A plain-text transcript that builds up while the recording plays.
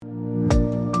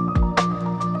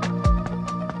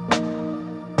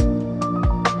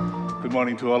Good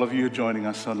morning to all of you joining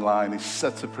us online. It's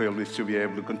such a privilege to be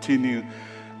able to continue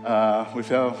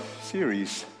with our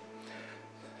series,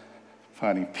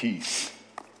 Finding Peace.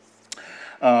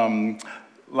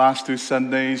 Last two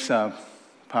Sundays,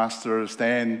 Pastor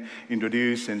Stan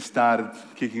introduced and started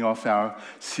kicking off our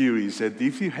series. And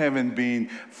if you haven't been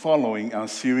following our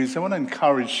series, I want to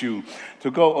encourage you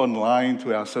to go online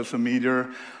to our social media.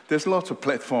 There's lots of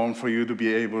platforms for you to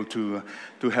be able to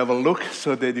have a look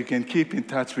so that you can keep in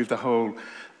touch with the whole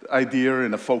idea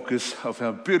and the focus of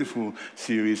our beautiful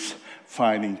series,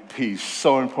 Finding Peace.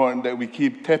 So important that we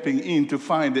keep tapping in to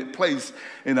find that place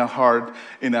in our heart,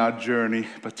 in our journey,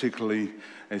 particularly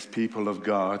as people of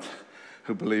God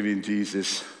who believe in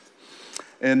Jesus.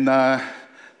 And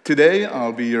today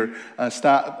I'll be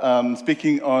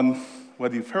speaking on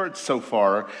what you've heard so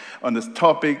far on this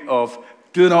topic of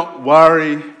do not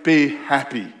worry, be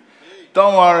happy.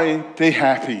 Don't worry, be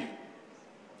happy.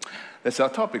 That's our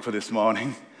topic for this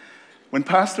morning. When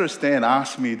Pastor Stan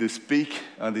asked me to speak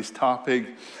on this topic,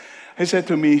 he said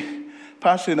to me,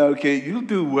 Pastor Inoke, you'll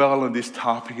do well on this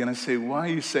topic. And I said, why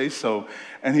you say so?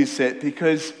 And he said,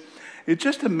 because you're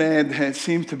just a man that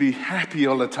seems to be happy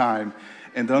all the time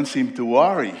and don't seem to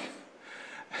worry.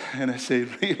 And I said,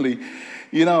 really?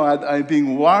 You know, I've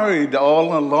been worried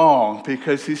all along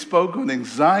because he spoke on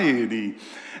anxiety.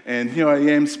 And here I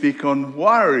am speaking on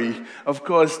worry. Of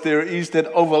course, there is that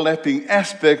overlapping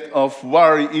aspect of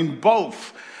worry in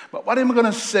both. But what am I going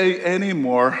to say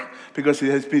anymore? Because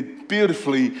it has been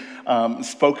beautifully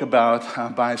spoke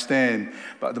about by Stan.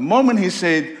 But the moment he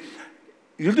said,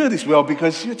 you'll do this well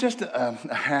because you're just a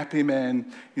happy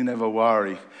man, you never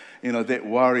worry. You know, that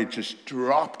worry just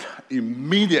dropped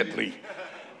immediately.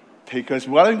 Because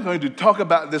what I'm going to talk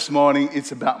about this morning,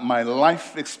 it's about my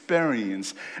life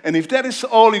experience. And if that is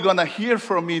all you're going to hear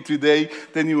from me today,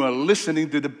 then you are listening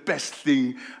to the best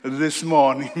thing this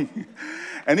morning.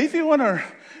 And if you want to,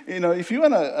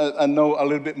 know a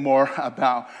little bit more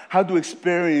about how to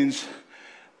experience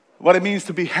what it means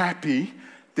to be happy,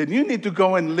 then you need to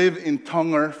go and live in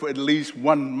Tonga for at least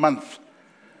 1 month.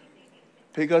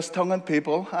 Because Tongan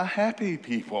people are happy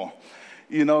people.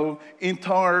 You know, in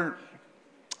Tonga,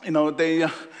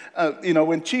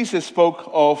 when Jesus spoke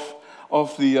of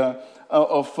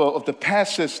the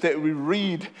passage that we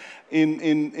read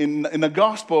in the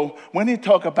gospel, when he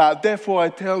talked about, therefore I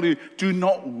tell you, do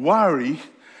not worry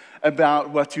about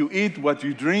what you eat, what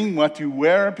you drink, what you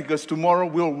wear, because tomorrow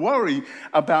will worry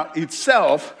about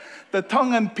itself. The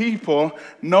Tongan people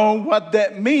know what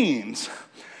that means.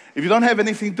 If you don't have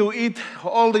anything to eat,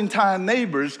 all the entire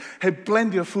neighbors have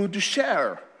plenty of food to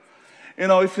share. You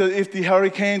know, if the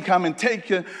hurricane come and take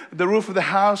the roof of the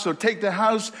house or take the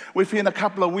house, within a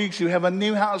couple of weeks you have a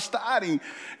new house starting.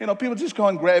 You know, people just go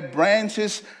and grab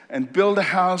branches and build a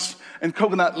house and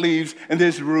coconut leaves and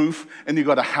there's a roof and you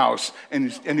got a house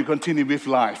and you continue with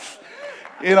life.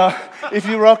 You know, if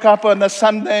you rock up on a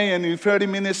Sunday and you're 30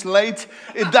 minutes late,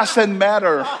 it doesn't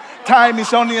matter. Time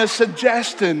is only a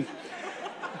suggestion.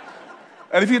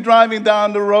 And if you're driving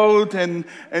down the road and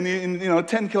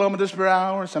 10 kilometers per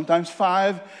hour, sometimes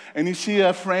 5, and you see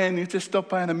a friend, you just stop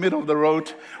by in the middle of the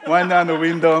road, wind down the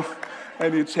window,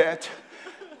 and you chat.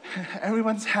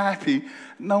 Everyone's happy.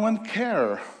 No one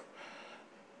cares.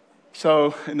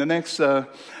 So in the next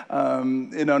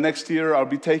year, I'll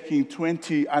be taking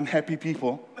 20 unhappy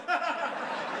people.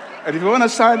 And if you want to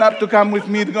sign up to come with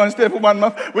me to go and stay for 1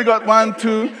 month, we got 1,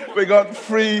 2, we got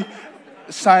 3.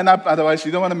 Sign up, otherwise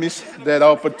you don't want to miss that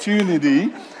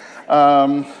opportunity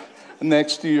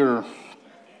next year.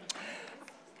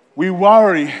 We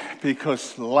worry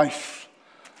because life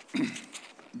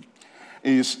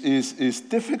is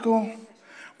difficult.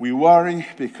 We worry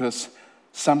because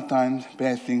sometimes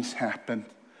bad things happen.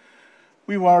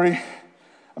 We worry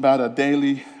about our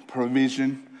daily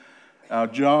provision, our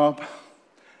job,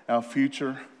 our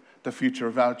future, the future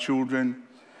of our children.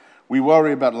 We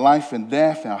worry about life and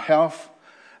death, our health,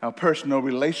 our personal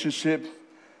relationship,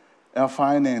 our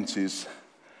finances.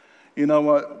 You know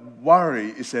what? Worry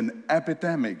is an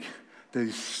epidemic that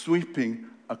is sweeping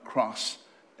across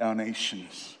our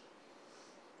nations.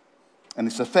 And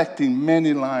it's affecting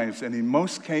many lives, and in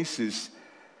most cases,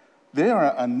 they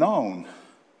are unknown.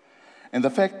 And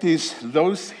the fact is,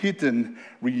 those hidden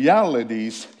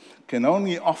realities can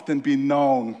only often be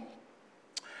known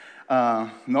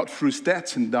not through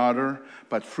stats and data,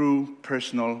 but through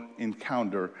personal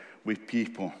encounter with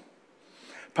people.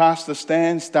 Pastor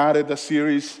Stan started a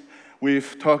series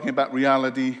with talking about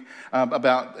reality,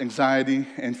 about anxiety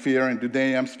and fear, and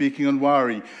today I'm speaking on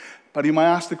worry. But you might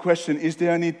ask the question, is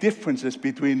there any differences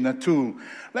between the two?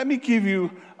 Let me give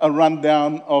you a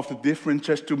rundown of the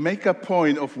differences to make a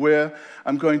point of where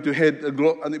I'm going to head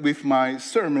with my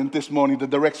sermon this morning, the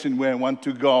direction where I want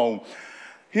to go.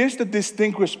 Here's the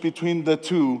distinction between the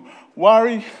two.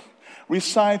 Worry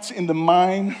resides in the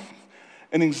mind,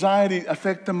 and anxiety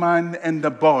affects the mind and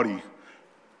the body.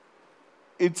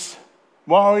 It's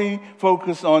worry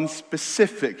focused on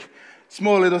specific,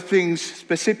 small little things,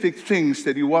 specific things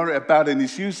that you worry about, and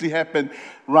it's usually happen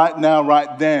right now,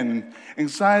 right then.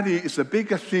 Anxiety is the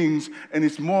bigger things, and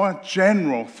it's more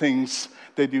general things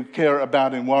that you care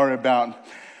about and worry about.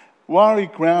 Worry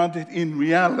grounded in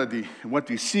reality, what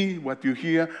you see, what you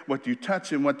hear, what you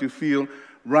touch, and what you feel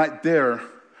right there.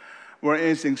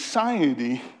 Whereas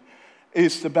anxiety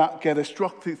is about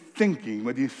catastrophic thinking.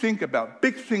 When you think about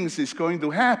big things is going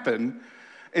to happen,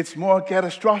 it's more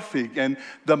catastrophic. And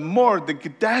the more the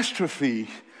catastrophe,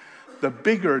 the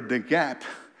bigger the gap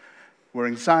where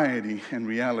anxiety and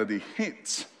reality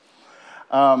hits.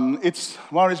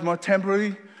 Worry is more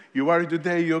temporary. You worry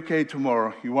today, you're okay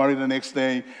tomorrow. You worry the next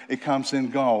day, it comes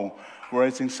and goes.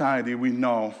 Whereas anxiety, we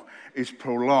know, is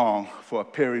prolonged for a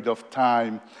period of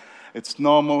time. Its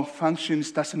normal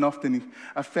functions doesn't often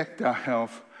affect our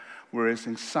health, whereas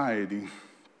anxiety,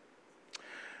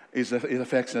 it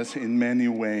affects us in many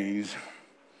ways.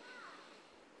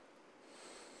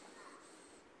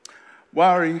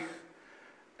 Worry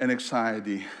and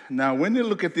anxiety. Now, when you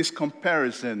look at this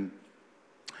comparison,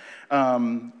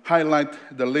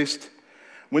 highlight the list.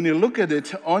 When you look at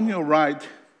it on your right,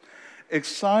 it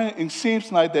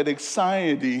seems like that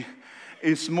anxiety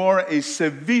is more a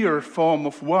severe form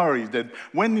of worry. That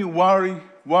when you worry,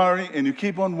 and you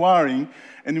keep on worrying,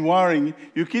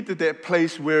 you get to that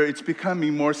place where it's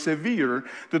becoming more severe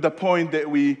to the point that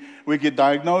we get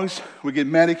diagnosed, we get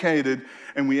medicated,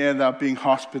 and we end up being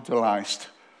hospitalized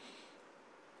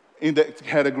in that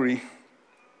category.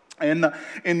 And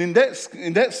in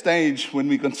that stage, when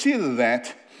we consider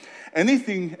that,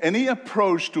 any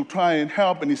approach to try and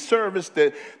help, any service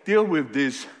that deal with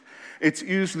this, it's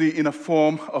usually in a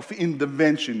form of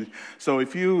intervention. So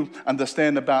if you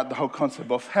understand about the whole concept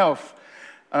of health,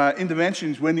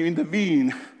 interventions, when you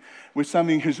intervene with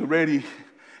somebody who's already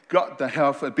got the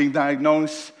health, being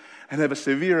diagnosed, and have a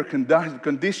severe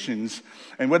conditions,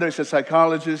 and whether it's a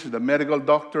psychologist, the medical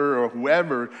doctor, or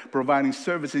whoever providing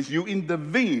services, you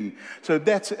intervene. So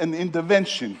that's an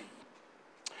intervention.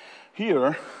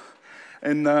 Here,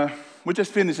 and we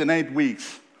just finished 8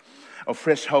 weeks of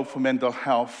Fresh Hope for Mental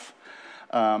Health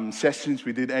sessions.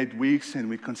 We did 8 weeks, and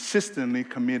we consistently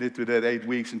committed to that 8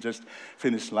 weeks, and just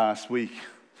finished last week.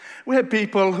 We had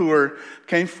people who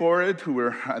came for it, who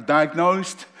were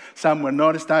diagnosed. Some were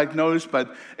not as diagnosed,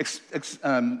 but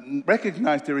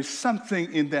recognized there is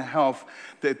something in their health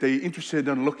that they're interested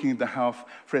in looking at the health,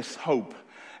 Fresh Hope,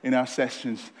 in our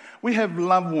sessions. We have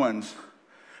loved ones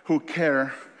who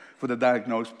care for the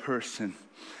diagnosed person.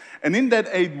 And in that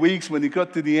 8 weeks, when it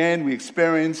got to the end, we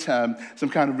experienced some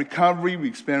kind of recovery, we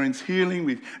experienced healing,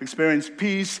 we experienced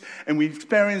peace, and we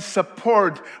experienced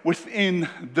support within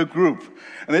the group.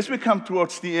 And as we come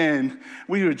towards the end,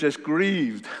 we were just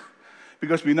grieved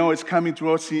because we know it's coming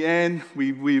towards the end.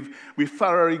 We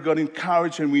thoroughly got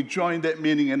encouraged, and we joined that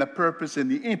meeting, and the purpose and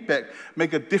the impact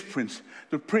make a difference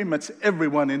to pretty much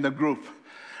everyone in the group.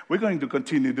 We're going to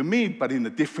continue to meet, but in a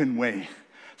different way.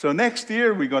 So next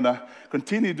year, we're going to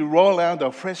continue to roll out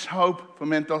our Fresh Hope for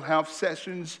Mental Health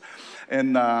sessions.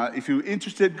 And if you're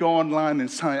interested, go online and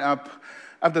sign up.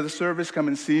 After the service, come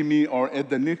and see me, or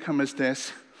at the newcomer's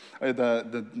desk,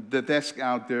 the desk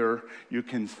out there, you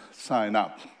can sign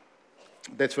up.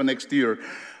 That's for next year.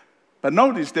 But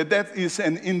notice that is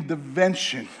an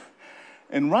intervention.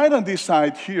 And right on this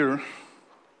side here,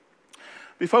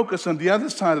 we focus on the other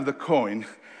side of the coin,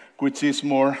 which is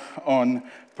more on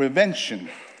prevention,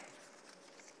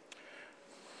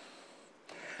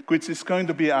 which is going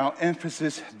to be our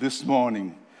emphasis this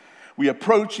morning. We're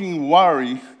approaching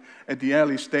worry at the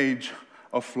early stage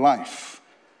of life.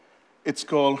 It's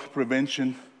called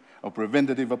prevention or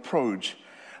preventative approach.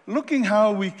 Looking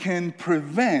how we can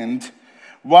prevent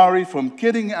worry from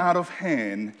getting out of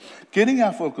hand, getting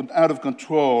out of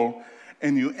control,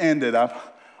 and you ended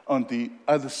up on the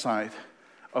other side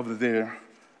over there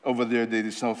that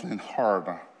is often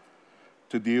harder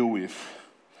to deal with.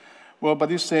 Well,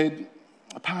 but you said,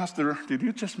 Pastor, did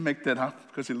you just make that up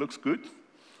because it looks good?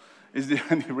 Is there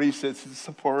any research to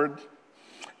support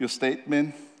your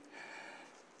statement?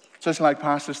 Just like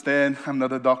Pastor Stan, I'm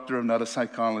not a doctor, I'm not a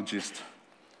psychologist,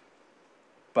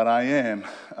 but I am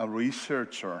a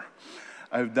researcher.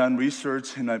 I've done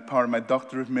research in a part of my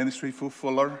doctorate ministry for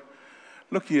Fuller,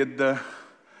 looking at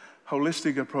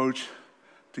holistic approach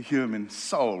to human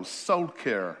souls, soul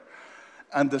care,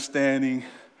 understanding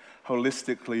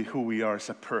holistically who we are as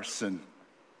a person.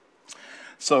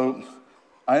 So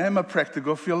I am a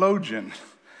practical theologian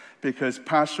because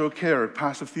pastoral care,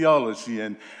 pastoral theology,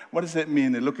 and what does that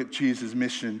mean? To look at Jesus'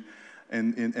 mission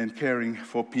and caring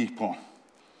for people.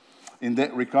 In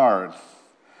that regard,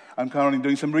 I'm currently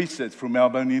doing some research from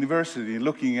Melbourne University,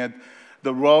 looking at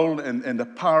the role and the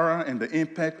power and the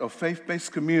impact of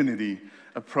faith-based community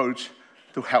approach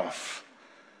to health.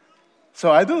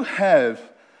 So I do have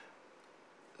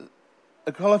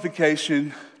a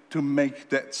qualification to make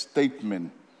that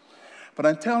statement. But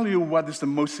I tell you what is the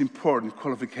most important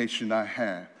qualification I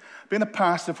have. I've been a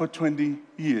pastor for 20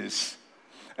 years.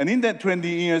 And in that 20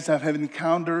 years, I've had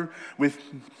encounter with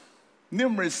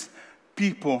numerous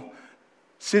people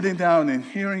sitting down and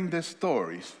hearing their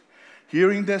stories,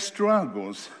 hearing their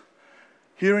struggles,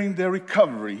 hearing their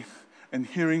recovery, and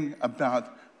hearing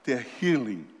about their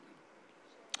healing.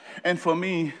 And for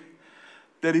me,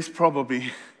 that is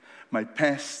probably my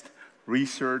past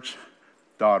research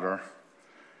daughter.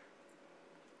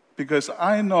 Because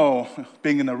I know,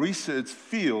 being in a research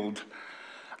field,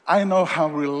 I know how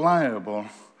reliable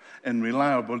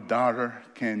data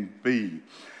can be.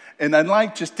 And I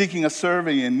like just taking a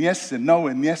survey and yes and no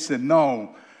and yes and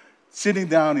no, sitting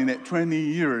down in that 20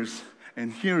 years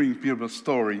and hearing people's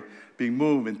story, being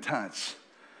moved and touched.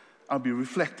 I'll be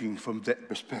reflecting from that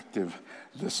perspective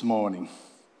this morning.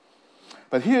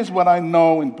 But here's what I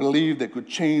know and believe that could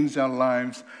change our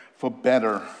lives for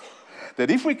better. That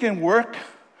if we can work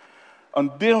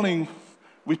on dealing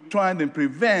with trying to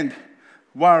prevent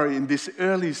worry in this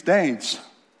early stage,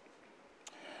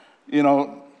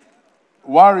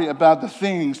 worry about the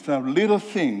things, the little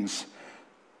things,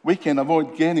 we can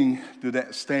avoid getting to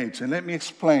that stage. And let me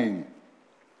explain.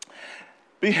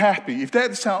 Be happy. If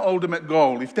that's our ultimate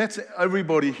goal, if that's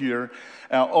everybody here,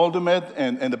 our ultimate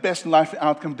and the best life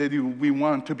outcome that we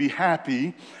want to be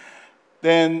happy,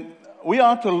 then we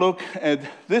ought to look at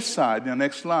this side, the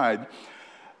next slide.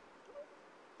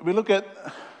 We look at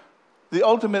the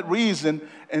ultimate reason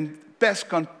and best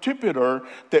contributor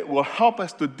that will help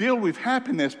us to deal with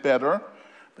happiness better,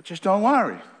 but just don't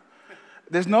worry.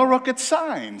 There's no rocket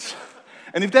science.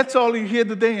 And if that's all you hear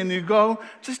today and you go,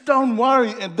 just don't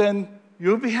worry, and then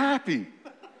you'll be happy.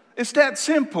 It's that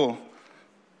simple.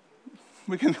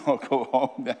 We can all go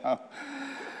home now.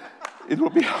 It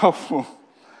will be helpful.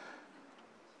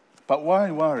 But why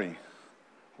worry?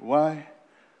 Why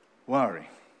worry?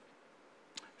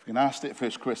 You can ask that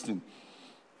first question.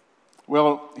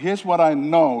 Well, here's what I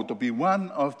know to be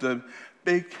one of the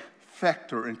big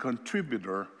factor and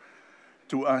contributor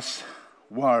to us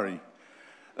worry.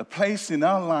 A place in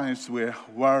our lives where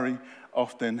worry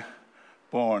often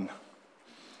born.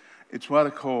 It's what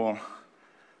I call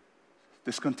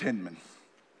discontentment.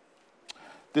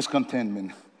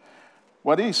 Discontentment.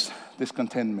 What is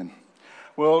discontentment?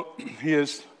 Well,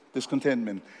 here's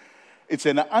discontentment. It's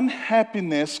an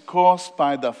unhappiness caused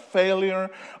by the failure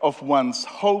of one's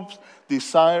hopes,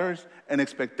 desires, and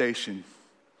expectations.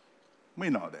 We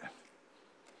know that.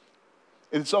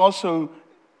 It's also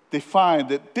defined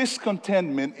that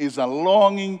discontentment is a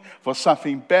longing for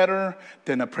something better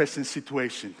than a present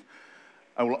situation.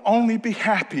 I will only be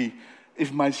happy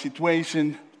if my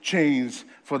situation changes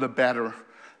for the better,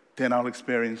 then I'll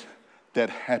experience that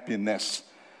happiness.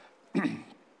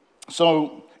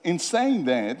 So, in saying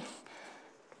that,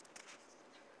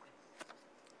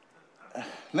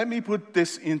 let me put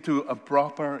this into a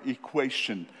proper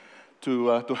equation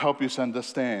to help you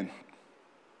understand.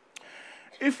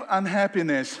 If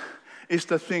unhappiness is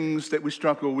the things that we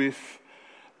struggle with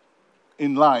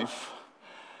in life,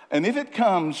 and if it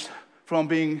comes from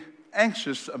being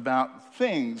anxious about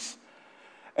things,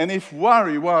 and if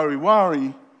worry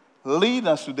lead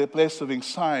us to the place of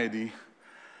anxiety,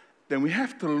 then we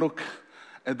have to look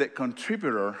at that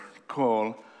contributor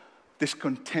called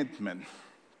discontentment.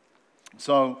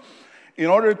 So, in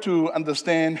order to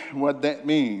understand what that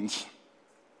means,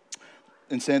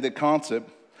 and say the concept,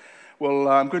 well,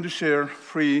 I'm going to share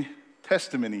 3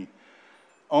 testimony,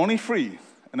 only 3.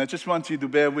 And I just want you to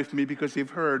bear with me because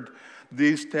you've heard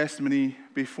these testimony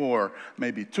before,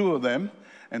 maybe 2 of them,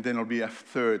 and then there'll be a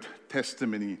 3rd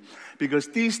testimony. Because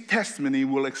these testimony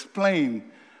will explain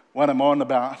what I'm on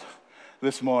about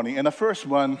this morning. And the first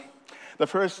one, the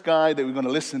first guy that we're going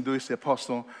to listen to is the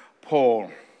Apostle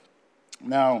Paul.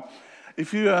 Now,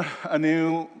 if you are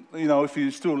new, if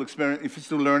you're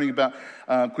still learning about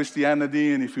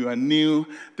Christianity, and if you are new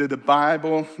to the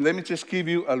Bible, let me just give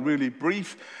you a really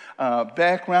brief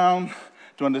background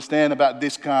to understand about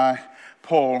this guy,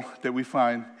 Paul, that we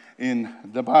find in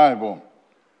the Bible.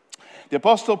 The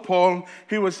Apostle Paul,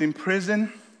 he was in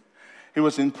prison. He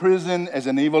was in prison as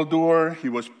an evildoer. He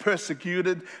was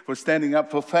persecuted for standing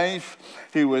up for faith.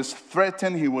 He was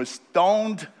threatened. He was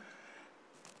stoned.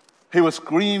 He was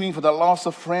grieving for the loss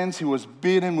of friends. He was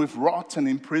beaten with rods and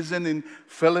imprisoned in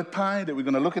Philippi. That we're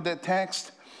going to look at that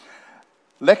text.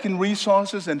 Lacking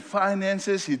resources and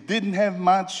finances. He didn't have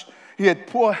much. He had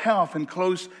poor health and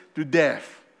close to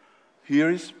death. Here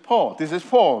is Paul. This is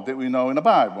Paul that we know in the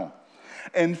Bible.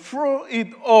 And through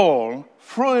it all,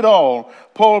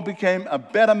 Paul became a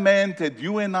better man that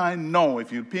you and I know.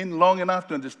 If you've been long enough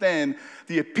to understand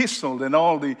the epistle and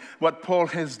all what Paul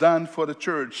has done for the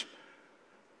church,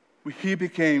 he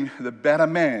became the better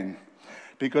man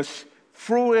because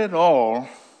through it all,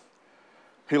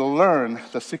 he learned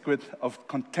the secret of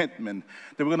contentment.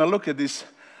 Then we're going to look at this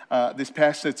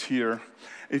passage here.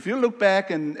 If you look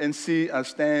back and see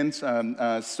Stan's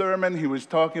sermon, he was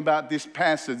talking about this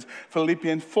passage,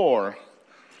 Philippians 4.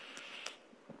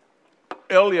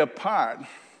 Earlier part,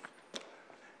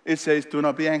 it says, do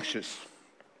not be anxious.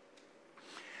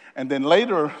 And then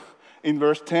later, in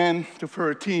verse 10 to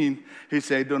 13, he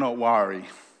said, do not worry.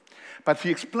 But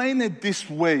he explained it this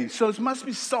way. So it must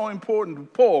be so important to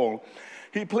Paul.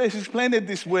 He explained it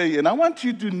this way. And I want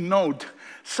you to note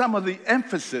some of the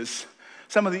emphasis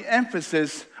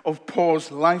of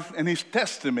Paul's life and his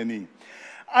testimony.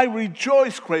 I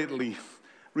rejoice greatly.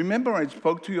 Remember I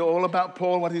spoke to you all about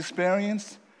Paul, what he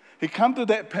experienced? He come to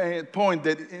that point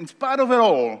that in spite of it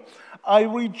all, I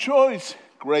rejoice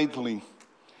greatly.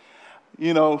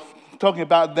 You know, talking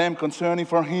about them concerning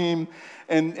for him.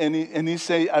 And he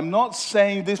say, I'm not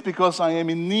saying this because I am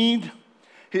in need.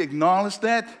 He acknowledged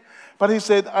that. But he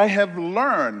said, I have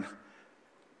learned.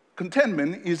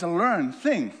 Contentment is a learned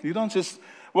thing. You don't just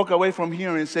walk away from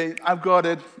here and say, I've got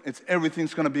it.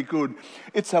 Everything's going to be good.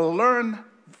 It's a learned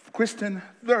Christian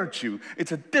virtue.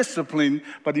 It's a discipline,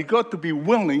 but you got to be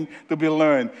willing to be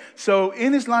learned. So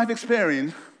in his life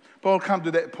experience, Paul come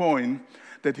to that point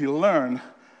that he learned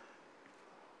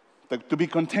to be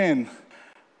content,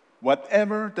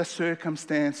 whatever the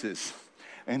circumstances.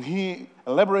 And he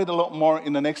elaborated a lot more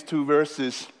in the next two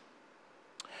verses.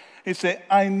 He said,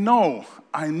 I know.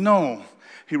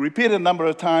 He repeated a number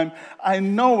of times, I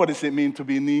know what does it mean to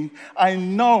be in need. I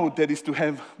know that is to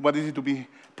have, what is it to be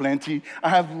plenty. I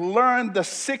have learned the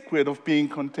secret of being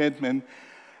contentment.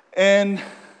 And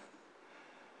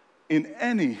in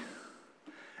every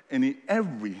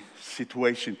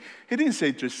situation, he didn't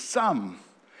say just some.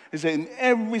 He said in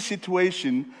every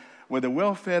situation, whether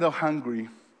well-fed or hungry,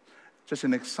 just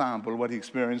an example of what he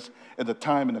experienced at the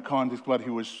time in the context, what he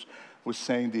was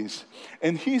saying this.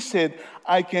 And he said,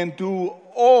 I can do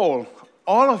all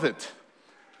of it.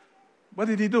 What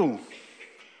did he do?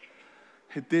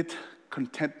 He did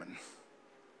contentment.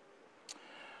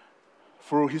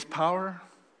 Through his power,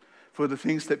 for the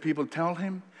things that people tell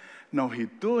him. No, he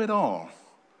do it all.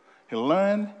 He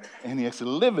learned and he has to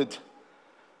live it.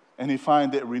 And he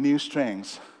find that renewed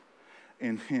strength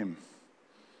in him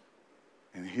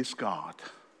and his God.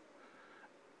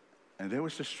 And there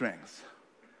was the strength.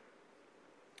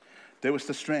 There was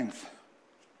the strength.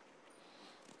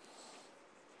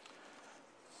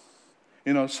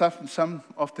 You know, some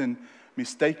often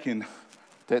mistaken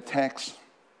that text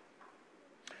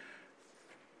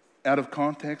out of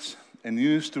context and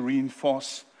used to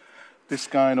reinforce this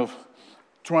kind of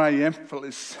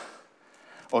triumphalist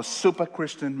or super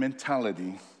Christian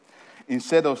mentality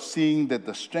instead of seeing that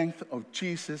the strength of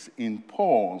Jesus in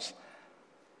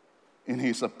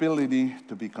his ability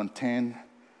to be content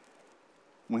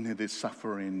when he did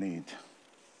suffer in need.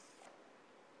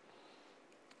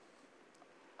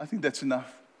 I think that's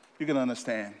enough. You can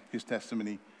understand his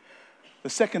testimony. The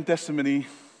second testimony,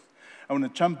 I want to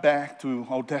jump back to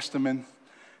Old Testament,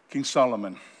 King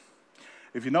Solomon.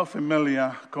 If you're not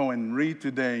familiar, go and read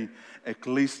today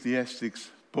Ecclesiastes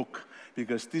book,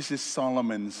 because this is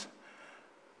Solomon's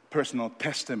personal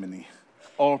testimony,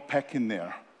 all packed in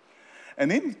there.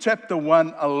 And in chapter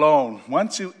 1 alone,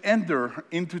 once you enter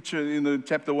into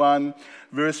chapter 1,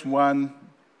 verse 1,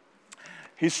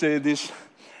 he said this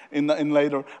in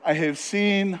later, I have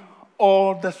seen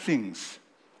all the things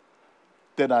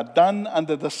that are done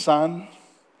under the sun,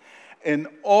 and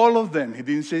all of them, he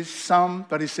didn't say some,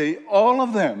 but he said all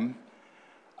of them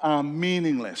are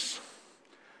meaningless,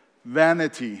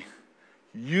 vanity,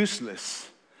 useless.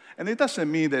 And it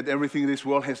doesn't mean that everything in this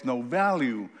world has no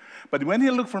value. But when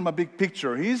he looked from a big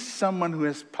picture, he's someone who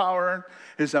has power,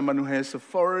 he's someone who has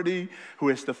authority, who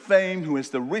has the fame, who has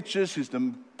the riches, he's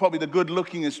probably the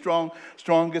good-looking and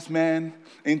strongest man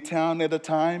in town at the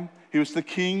time. He was the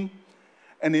king.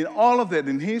 And in all of that,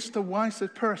 and he's the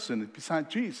wisest person beside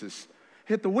Jesus.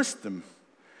 He had the wisdom.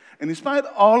 And despite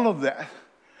all of that,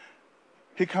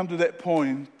 he come to that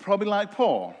point, probably like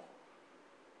Paul.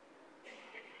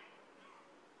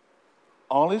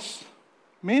 All is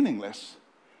meaningless.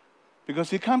 Because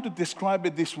he come to describe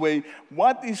it this way: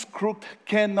 what is crooked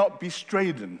cannot be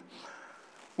straightened.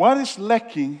 What is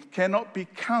lacking cannot be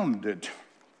counted.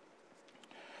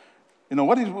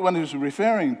 What he's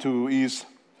referring to is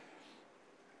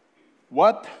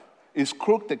what is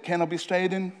crooked that cannot be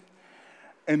straightened,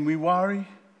 and we worry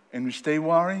and we stay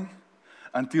worrying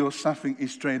until something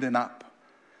is straightened up.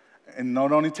 And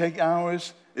not only take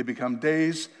hours, it becomes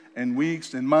days and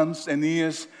weeks and months and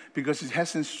years because it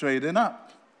hasn't straightened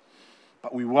up.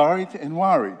 But we worried and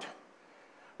worried.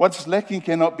 What's lacking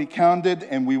cannot be counted,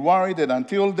 and we worry that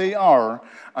until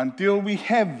we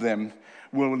have them,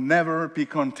 we'll never be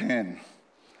content.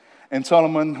 And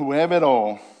Solomon, who have it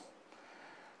all,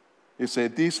 he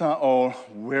said, these are all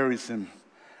wearisome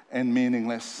and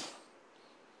meaningless.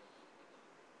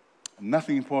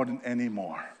 Nothing important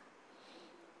anymore.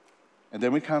 And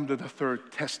then we come to the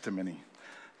third testimony.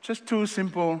 Just two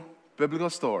simple biblical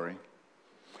stories.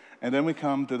 And then we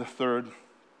come to the third,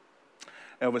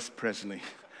 Elvis Presley.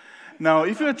 Now,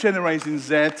 if you're Generation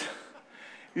Z,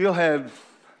 you'll have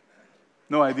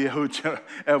no idea who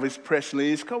Elvis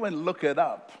Presley is. Go and look it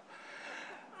up.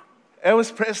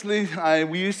 Elvis Presley,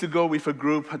 we used to go with a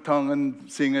group of Tongan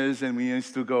singers, and we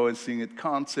used to go and sing at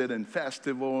concerts and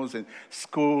festivals and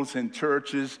schools and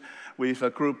churches with a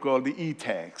group called the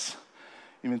E-Tags,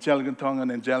 Evangelical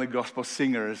Tongan Angelic Gospel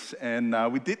Singers. And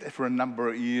we did it for a number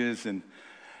of years. And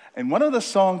one of the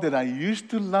songs that I used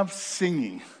to love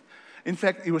singing, in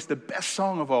fact, it was the best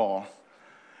song of all,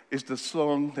 is the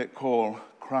song that called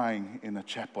Crying in a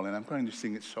Chapel. And I'm going to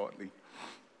sing it shortly.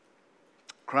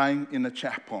 Crying in a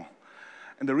Chapel.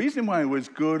 And the reason why it was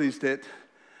good is that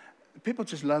people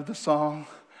just loved the song.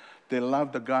 They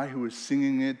loved the guy who was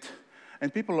singing it.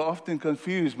 And people are often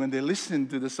confused when they listen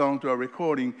to the song, to our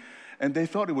recording, and they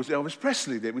thought it was Elvis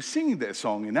Presley that was singing that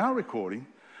song in our recording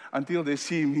until they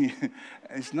see me.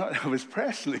 It's not Elvis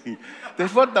Presley.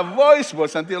 That's what the voice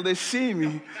was until they see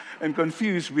me and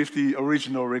confused with the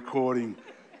original recording.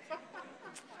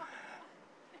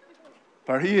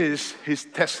 But here is his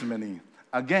testimony.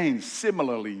 Again,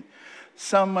 similarly,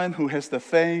 someone who has the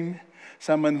fame,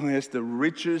 someone who has the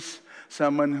riches,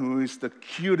 someone who is the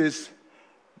cutest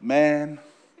man,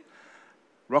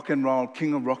 rock and roll,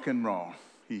 king of rock and roll.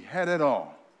 He had it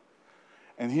all.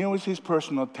 And here was his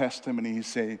personal testimony. He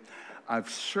said, I've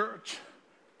searched,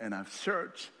 and I've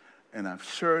searched, and I've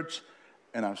searched,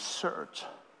 and I've searched,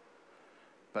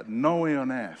 but nowhere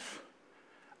on earth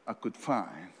I could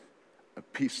find a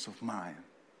peace of mind.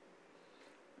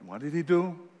 And what did he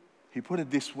do? He put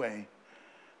it this way.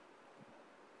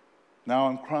 Now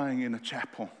I'm crying in a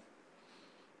chapel.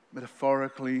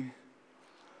 Metaphorically,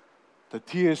 the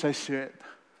tears I shed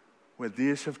were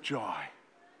tears of joy.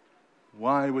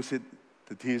 Why was it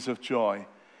the tears of joy?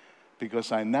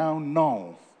 Because I now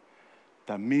know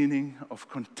the meaning of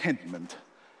contentment.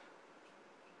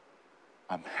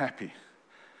 I'm happy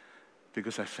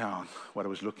because I found what I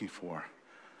was looking for.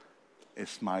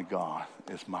 It's my God,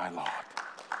 it's my Lord.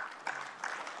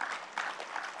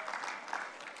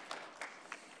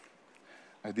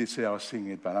 I did say I was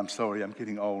singing it, but I'm sorry, I'm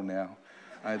getting old now.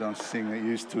 I don't sing. I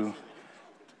used to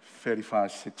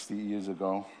 35, 60 years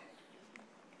ago.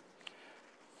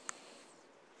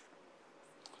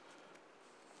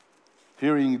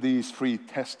 Hearing these three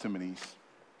testimonies,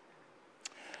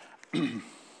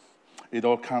 it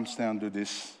all comes down to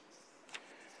this: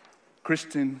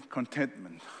 Christian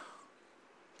contentment.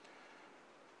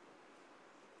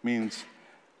 Means,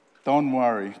 don't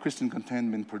worry. Christian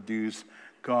contentment produces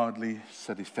godly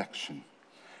satisfaction.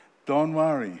 Don't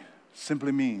worry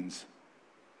simply means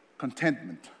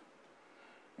contentment.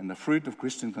 And the fruit of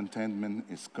Christian contentment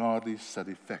is godly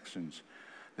satisfactions.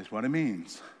 That's what it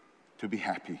means to be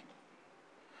happy.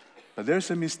 But there's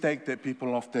a mistake that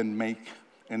people often make,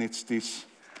 and it's this.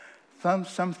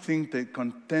 Some think that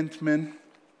contentment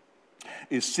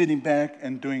is sitting back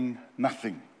and doing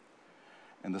nothing.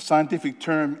 And the scientific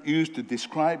term used to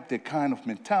describe that kind of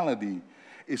mentality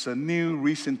is a new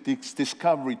recent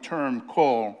discovery term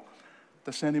called,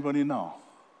 does anybody know?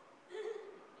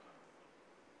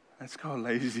 It's called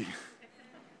lazy.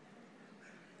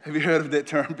 Have you heard of that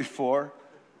term before?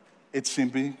 It's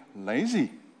simply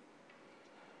lazy.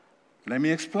 Let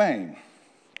me explain.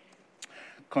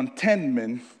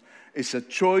 Contentment is a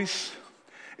choice.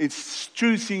 It's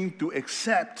choosing to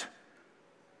accept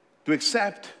the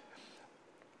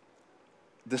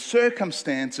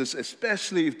circumstances,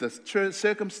 especially if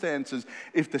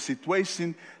the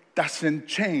situation doesn't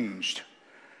change.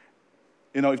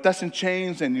 It doesn't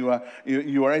change and you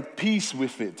are at peace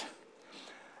with it.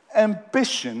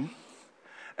 Ambition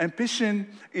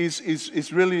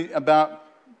is really about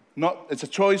it's a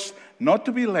choice not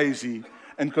to be lazy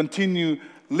and continue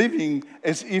living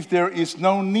as if there is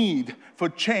no need for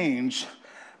change,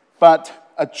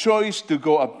 but a choice to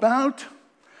go about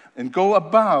and go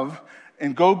above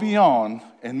and go beyond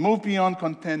and move beyond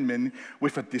contentment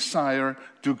with a desire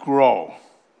to grow.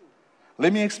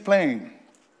 Let me explain.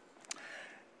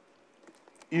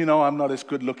 I'm not as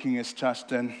good looking as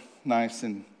Justin, nice,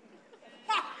 and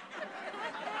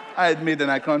I admit and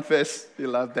I confess, you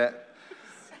love that.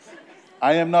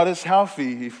 I am not as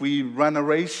healthy. If we run a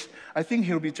race, I think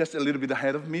he'll be just a little bit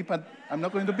ahead of me, but I'm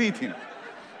not going to beat him.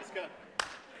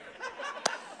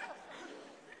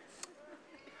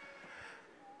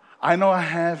 I know I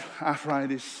have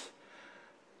arthritis.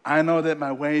 I know that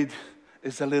my weight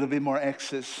is a little bit more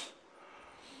excess.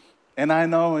 And I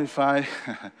know if I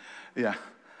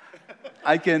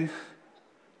can't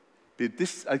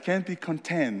be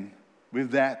content with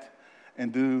that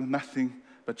and do nothing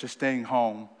but just staying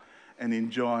home and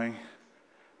enjoying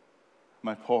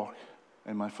my pork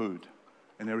and my food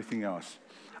and everything else.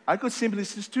 I could simply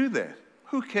just do that.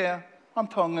 Who care? I'm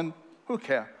Tongan. Who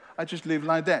care? I just live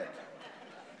like that.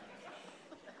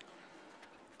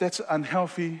 That's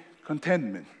unhealthy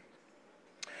contentment.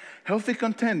 Healthy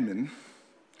contentment,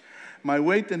 my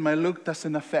weight and my look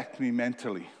doesn't affect me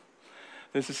mentally.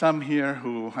 There's some here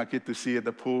who I get to see at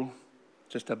the pool,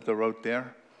 just up the road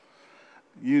there.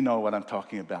 You know what I'm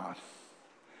talking about.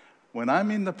 When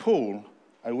I'm in the pool,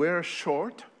 I wear a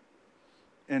short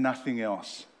and nothing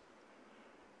else.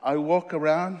 I walk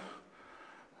around,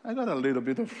 I got a little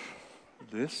bit of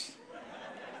this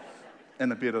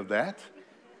and a bit of that.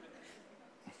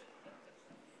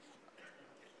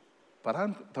 But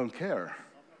I don't care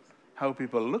how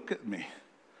people look at me.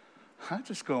 I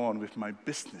just go on with my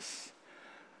business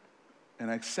and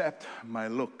accept my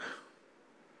look.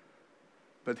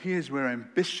 But here's where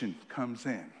ambition comes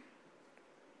in.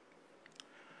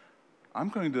 I'm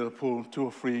going to the pool 2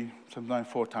 or 3, sometimes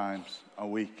 4 times a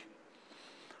week.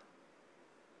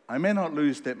 I may not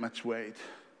lose that much weight,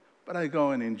 but I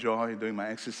go and enjoy doing my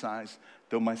exercise,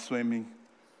 doing my swimming.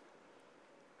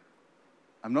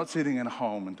 I'm not sitting at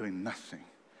home and doing nothing.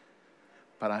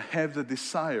 But I have the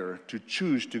desire to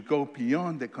choose to go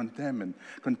beyond the contentment,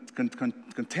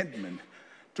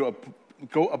 to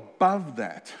go above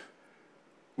that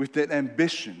with that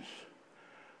ambition.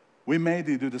 We made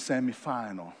it to the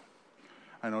semifinal.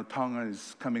 I know Tonga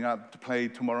is coming up to play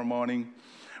tomorrow morning.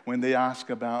 When they ask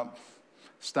about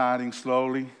starting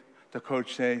slowly, the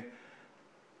coach say,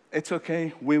 it's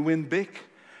okay, we win big,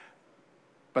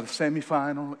 but the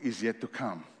semifinal is yet to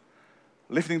come.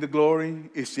 Lifting the glory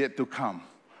is yet to come.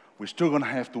 We're still going to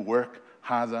have to work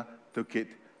harder to get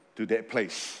to that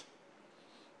place.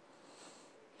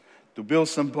 To build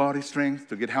some body strength,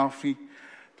 to get healthy,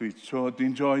 to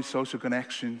enjoy social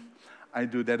connection. I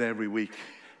do that every week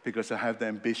because I have the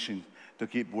ambition to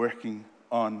keep working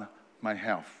on my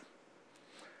health.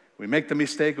 We make the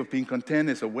mistake of being content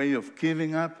as a way of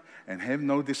giving up and have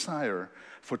no desire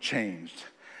for change.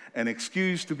 An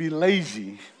excuse to be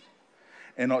lazy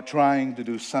and not trying to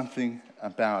do something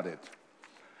about it.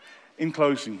 In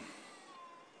closing,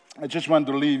 I just want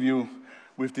to leave you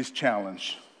with this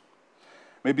challenge.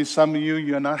 Maybe some of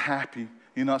you're not happy,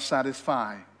 you're not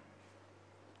satisfied.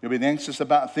 You've been anxious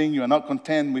about things, you are not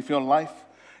content with your life,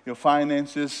 your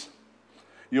finances,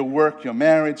 your work, your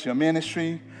marriage, your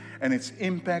ministry, and its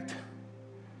impact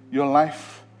your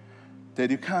life,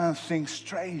 that you can't think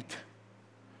straight,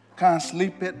 can't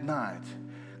sleep at night,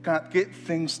 can't get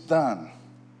things done.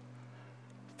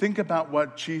 Think about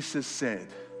what Jesus said.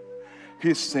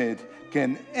 He said,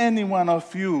 can any one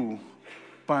of you,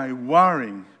 by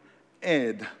worrying,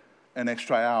 add an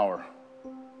extra hour?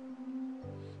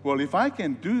 Well, if I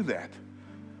can do that,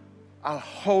 I'll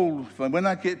hold, when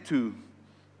I get to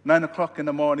 9 o'clock in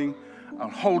the morning, I'll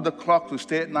hold the clock to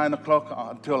stay at 9 o'clock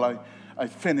until I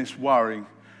finish worrying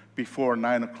before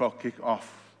 9 o'clock kick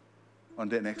off on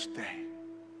the next day.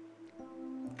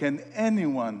 Can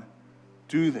anyone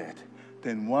do that?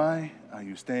 Then why are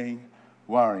you staying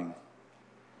worrying?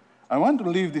 I want to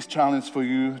leave this challenge for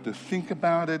you to think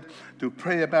about it, to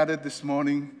pray about it this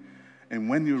morning, and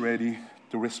when you're ready,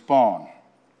 to respond.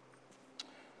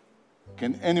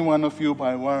 Can any one of you,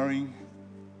 by worrying,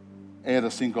 add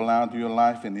a single hour to your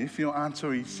life? And if your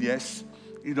answer is yes,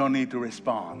 you don't need to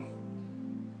respond.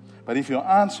 But if your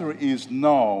answer is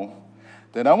no,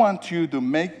 then I want you to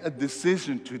make a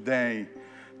decision today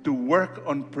to work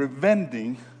on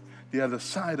preventing the other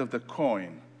side of the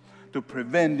coin, to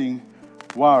preventing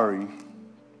worry.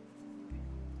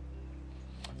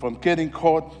 from getting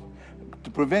caught, to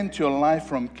prevent your life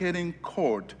from getting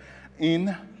caught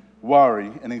in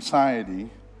worry and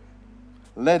anxiety,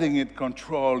 letting it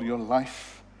control your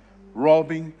life,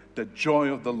 robbing the joy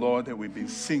of the Lord that we've been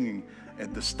singing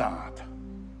at the start.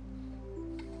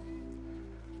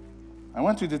 I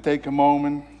want you to take a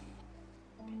moment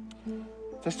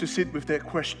just to sit with that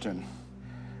question,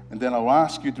 and then I'll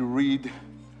ask you to read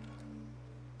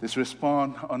this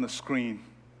response on the screen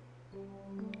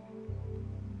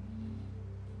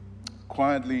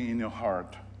quietly in your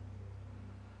heart,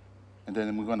 and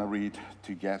then we're going to read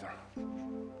together.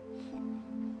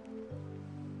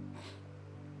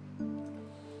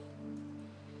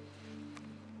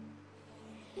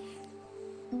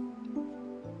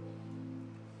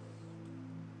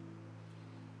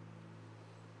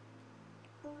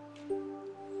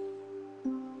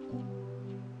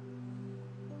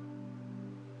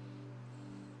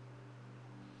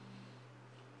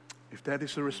 If that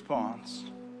is a response,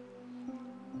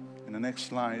 in the next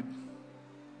slide,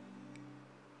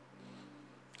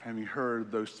 having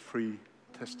heard those 3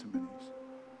 testimonies,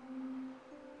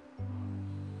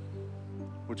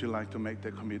 would you like to make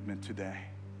that commitment today?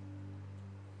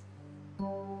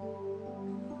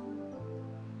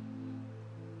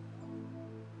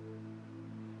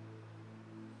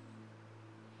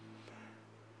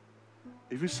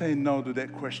 If you say no to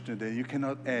that question today, you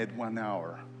cannot add 1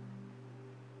 hour.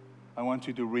 I want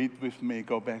you to read with me.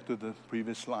 Go back to the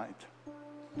previous slide.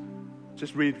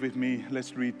 Just read with me.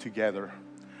 Let's read together.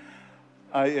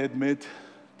 I admit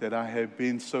that I have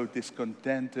been so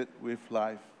discontented with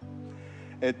life,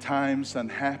 at times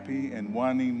unhappy and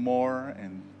wanting more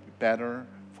and better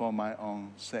for my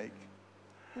own sake.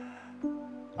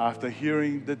 After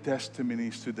hearing the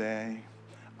testimonies today,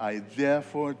 I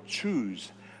therefore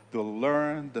choose to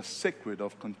learn the secret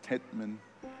of contentment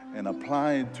and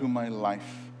apply it to my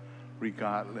life,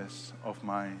 regardless of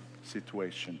my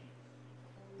situation.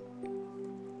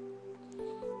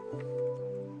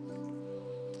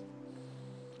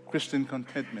 Christian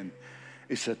contentment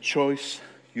is a choice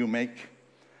you make,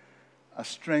 a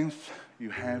strength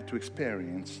you have to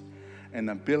experience, an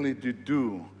ability to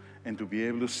do and to be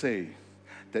able to say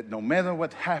that no matter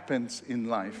what happens in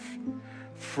life,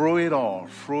 through it all,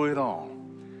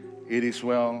 it is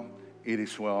well, it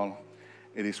is well,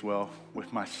 it is well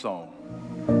with my soul.